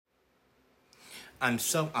I'm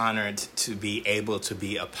so honored to be able to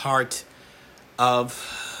be a part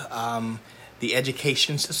of the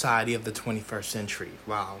Education Society of the 21st Century.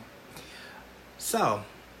 Wow. So,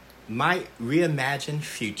 my reimagined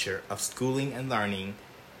future of schooling and learning,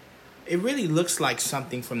 it really looks like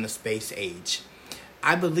something from the space age.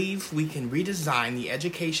 I believe we can redesign the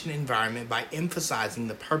education environment by emphasizing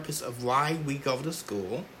the purpose of why we go to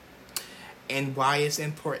school and why it's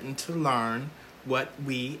important to learn what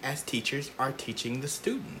we as teachers are teaching the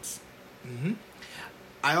students.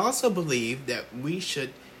 I also believe that we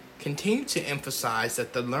should continue to emphasize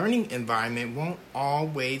that the learning environment won't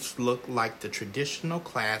always look like the traditional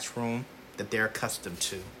classroom that they're accustomed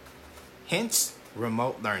to. Hence,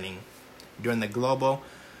 remote learning during the global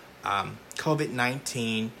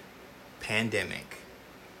COVID-19 pandemic.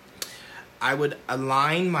 I would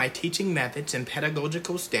align my teaching methods and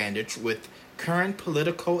pedagogical standards with current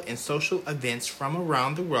political and social events from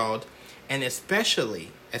around the world, and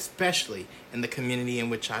especially in the community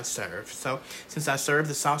in which I serve. So, since I serve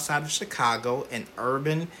the south side of Chicago, an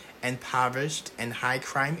urban, impoverished, and high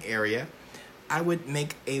crime area, I would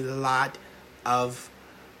make a lot of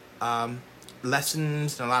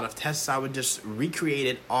lessons and a lot of tests. I would just recreate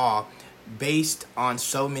it all based on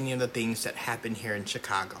so many of the things that happen here in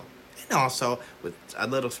Chicago. And also with a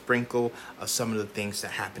little sprinkle of some of the things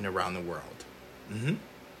that happen around the world.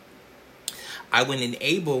 I would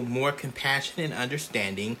enable more compassion and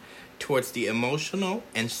understanding towards the emotional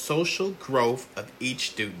and social growth of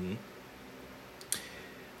each student.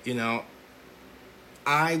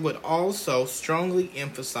 I would also strongly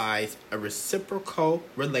emphasize a reciprocal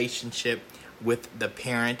relationship with the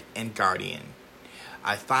parent and guardian.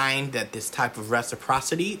 I find that this type of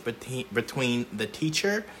reciprocity between the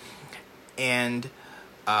teacher and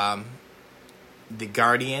the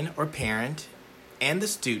guardian or parent and the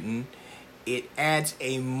student, it adds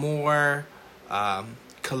a more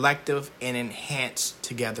collective and enhanced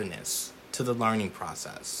togetherness to the learning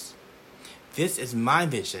process. This is my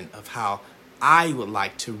vision of how I would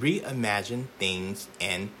like to reimagine things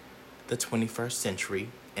in the 21st century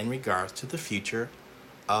in regards to the future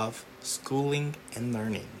of schooling and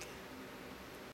learning.